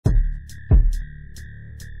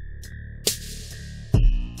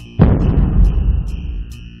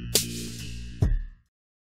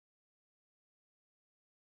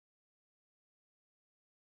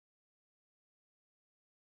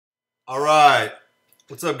All right.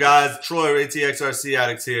 What's up, guys? Troy, ATXRC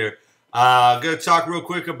Addicts here. Going to talk real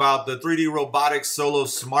quick about the 3D Robotics Solo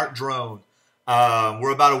Smart Drone.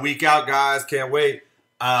 We're about a week out, guys. Can't wait.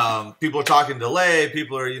 People are talking delay.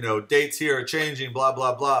 People are, dates here are changing, blah,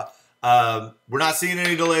 blah, blah. We're not seeing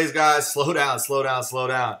any delays, guys. Slow down, slow down, slow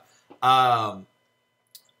down.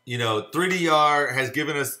 3DR has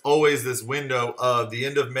given us always this window of the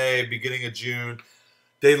end of May, beginning of June.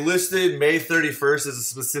 They listed May 31st as a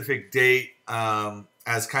specific date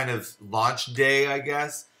as kind of launch day, I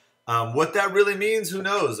guess. What that really means, who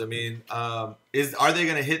knows? I mean, are they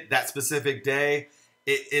going to hit that specific day?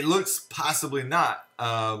 It looks possibly not.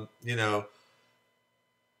 What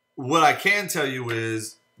I can tell you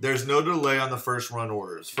is there's no delay on the first run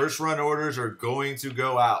orders. First run orders are going to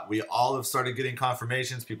go out. We all have started getting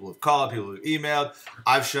confirmations. People have called, people have emailed.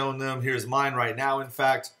 I've shown them. Here's mine right now, in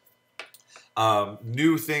fact.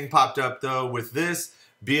 New thing popped up, though, with this.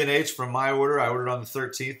 B&H from my order. I ordered on the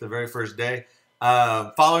 13th, the very first day.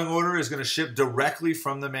 Following order is going to ship directly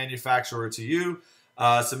from the manufacturer to you.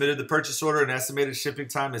 Submitted the purchase order, and estimated shipping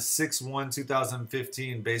time is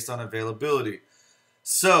 6/1/2015 based on availability.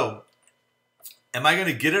 So, am I going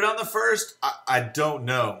to get it on the first? I don't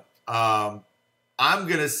know. I'm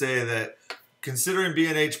going to say that considering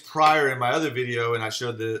B&H prior in my other video, and I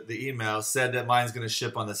showed the email, said that mine's going to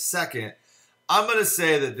ship on the 2nd, I'm going to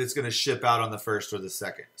say that it's going to ship out on the 1st or the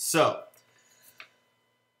 2nd. So,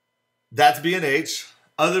 that's B&H.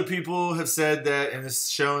 Other people have said that, and it's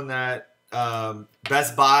shown that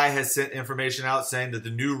Best Buy has sent information out saying that the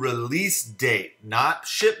new release date, not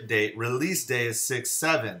ship date, release day is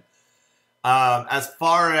 6/7. As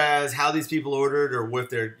far as how these people ordered or what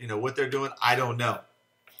they're doing, I don't know.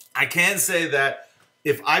 I can say that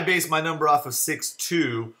if I base my number off of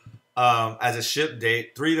 6/2 as a ship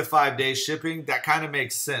date, 3 to 5 days shipping, that kind of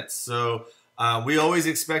makes sense. So we always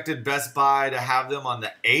expected Best Buy to have them on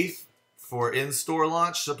the 8th for in-store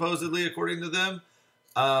launch, supposedly, according to them,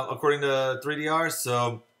 according to 3DR.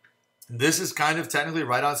 So this is kind of technically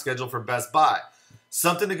right on schedule for Best Buy.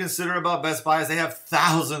 Something to consider about Best Buy is they have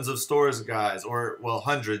thousands of stores, guys, or, well,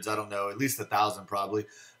 hundreds, I don't know, at least 1,000 probably.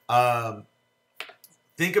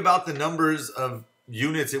 Think about the numbers of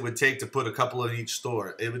units it would take to put a couple in each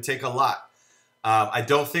store. It would take a lot. I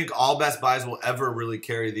don't think all Best Buys will ever really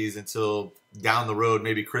carry these until down the road,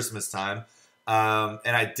 maybe Christmas time.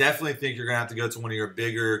 And I definitely think you're going to have to go to one of your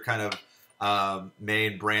bigger kind of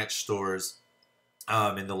main branch stores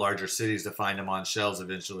in the larger cities to find them on shelves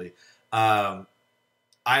eventually. I'm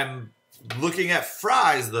looking at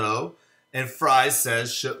Fry's, though, and Fry's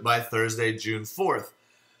says ship by Thursday, June 4th.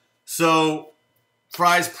 So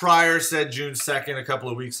Fry's prior said June 2nd a couple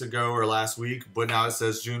of weeks ago or last week, but now it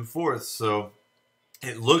says June 4th. So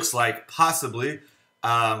it looks like possibly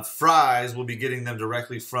Fry's will be getting them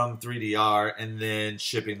directly from 3DR and then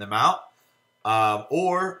shipping them out.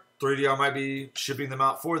 Or 3DR might be shipping them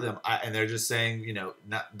out for them. And they're just saying,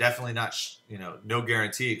 definitely not, no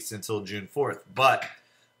guarantees until June 4th. But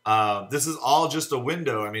this is all just a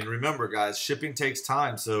window. I mean, remember, guys, shipping takes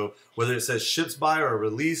time. So whether it says ships by or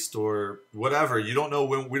released or whatever, we don't know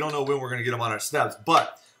when we're going to get them on our steps.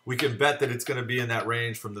 But we can bet that it's going to be in that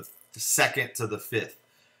range from the 2nd to the 5th.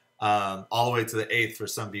 All the way to the 8th for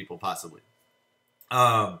some people, possibly.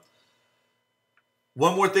 One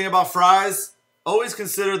more thing about Fry's. Always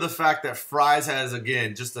consider the fact that Fry's has,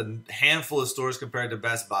 again, just a handful of stores compared to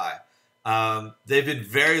Best Buy. They've been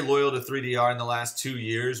very loyal to 3DR in the last 2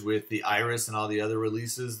 years with the Iris and all the other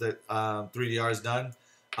releases that 3DR has done.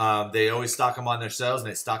 They always stock them on their shelves,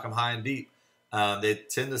 and they stock them high and deep. They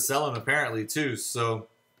tend to sell them, apparently, too. So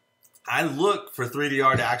I look for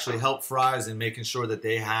 3DR to actually help Fry's in making sure that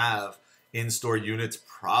they have in-store units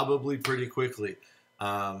probably pretty quickly.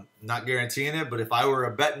 Not guaranteeing it, but if I were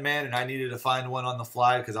a betting man and I needed to find one on the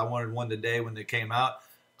fly because I wanted one today when they came out,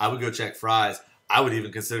 I would go check Fry's. I would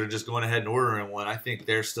even consider just going ahead and ordering one. I think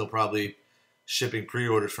they're still probably shipping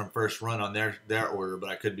pre-orders from first run on their order, but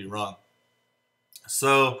I could be wrong.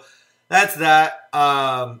 So that's that.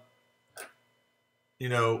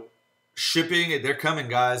 Shipping, they're coming,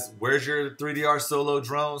 guys. Where's your 3DR Solo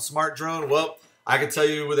drone, smart drone? Well, I can tell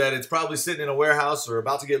you that it's probably sitting in a warehouse or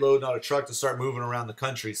about to get loaded on a truck to start moving around the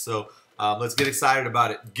country. So let's get excited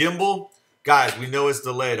about it. Gimbal, guys, we know it's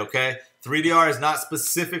delayed, okay? 3DR has not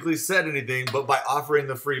specifically said anything, but by offering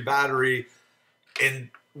the free battery,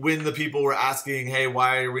 and when the people were asking, hey,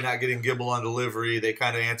 why are we not getting gimbal on delivery, they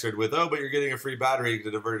kind of answered with, oh, but you're getting a free battery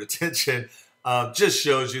to divert attention. Just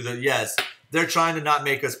shows you that, yes, they're trying to not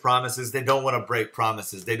make us promises. They don't want to break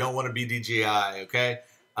promises. They don't want to be DJI, okay?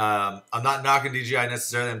 I'm not knocking DJI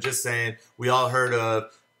necessarily. I'm just saying we all heard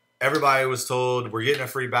of everybody was told we're getting a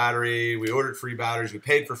free battery. We ordered free batteries. We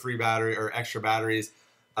paid for free battery or extra batteries,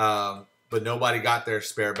 but nobody got their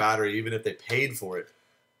spare battery, even if they paid for it.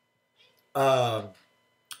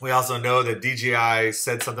 We also know that DJI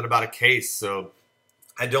said something about a case, so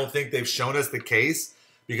I don't think they've shown us the case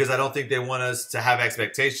because I don't think they want us to have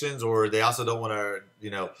expectations, or they also don't want to,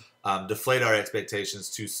 deflate our expectations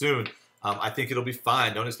too soon. I think it'll be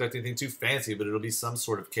fine. Don't expect anything too fancy, but it'll be some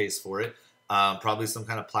sort of case for it. Probably some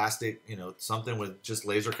kind of plastic, something with just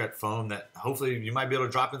laser cut foam that hopefully you might be able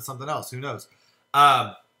to drop in something else. Who knows?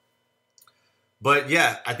 But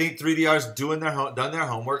yeah, I think 3DR's done their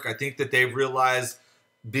homework. I think that they've realized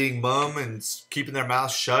being mum and keeping their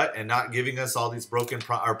mouth shut and not giving us all these broken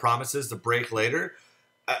promises to break later.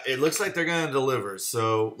 It looks like they're going to deliver.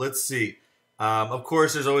 So let's see. Of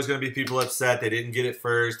course, there's always going to be people upset they didn't get it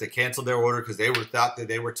first. They canceled their order because they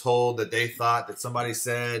were told that they thought that somebody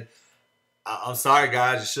said. I'm sorry,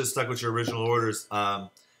 guys. You should have stuck with your original orders.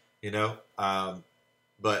 But here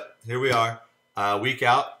we are, week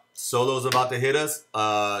out. Solo's about to hit us.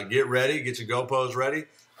 Get ready. Get your GoPros ready.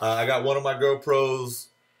 I got one of my GoPros.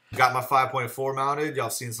 Got my 5.4 mounted. Y'all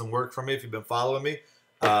seen some work from me if you've been following me.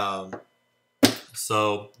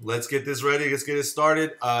 So let's get this ready. Let's get it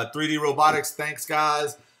started. 3D Robotics, thanks,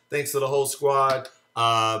 guys. Thanks to the whole squad.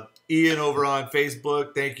 Ian over on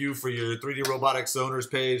Facebook, thank you for your 3D Robotics owners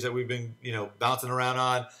page that we've been, bouncing around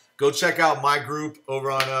on. Go check out my group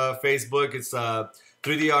over on Facebook. It's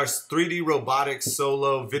 3D Robotics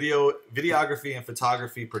Solo Videography and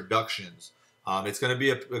Photography Productions. It's going to be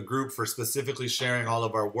a group for specifically sharing all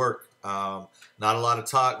of our work. Not a lot of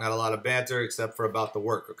talk, not a lot of banter, except for about the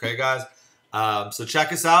work. Okay, guys? So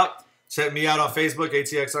check us out. Check me out on Facebook,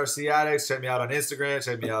 ATXRC Addicts. Check me out on Instagram.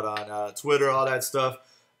 Check me out on Twitter, all that stuff.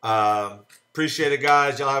 Appreciate it,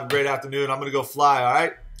 guys. Y'all have a great afternoon. I'm going to go fly, all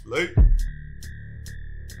right? Late.